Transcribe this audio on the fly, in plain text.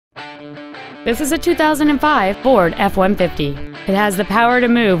This is a 2005 Ford F-150. It has the power to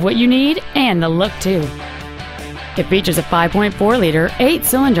move what you need and the look too. It features a 5.4-liter,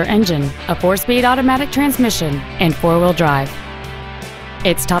 8-cylinder engine, a 4-speed automatic transmission, and 4-wheel drive.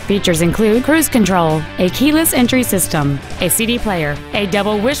 Its top features include cruise control, a keyless entry system, a CD player, a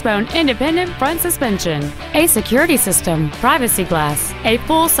double wishbone independent front suspension, a security system, privacy glass, a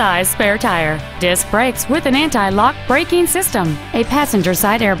full-size spare tire, disc brakes with an anti-lock braking system, a passenger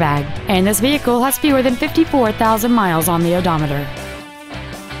side airbag, and this vehicle has fewer than 54,000 miles on the odometer.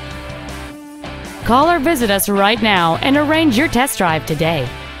 Call or visit us right now and arrange your test drive today.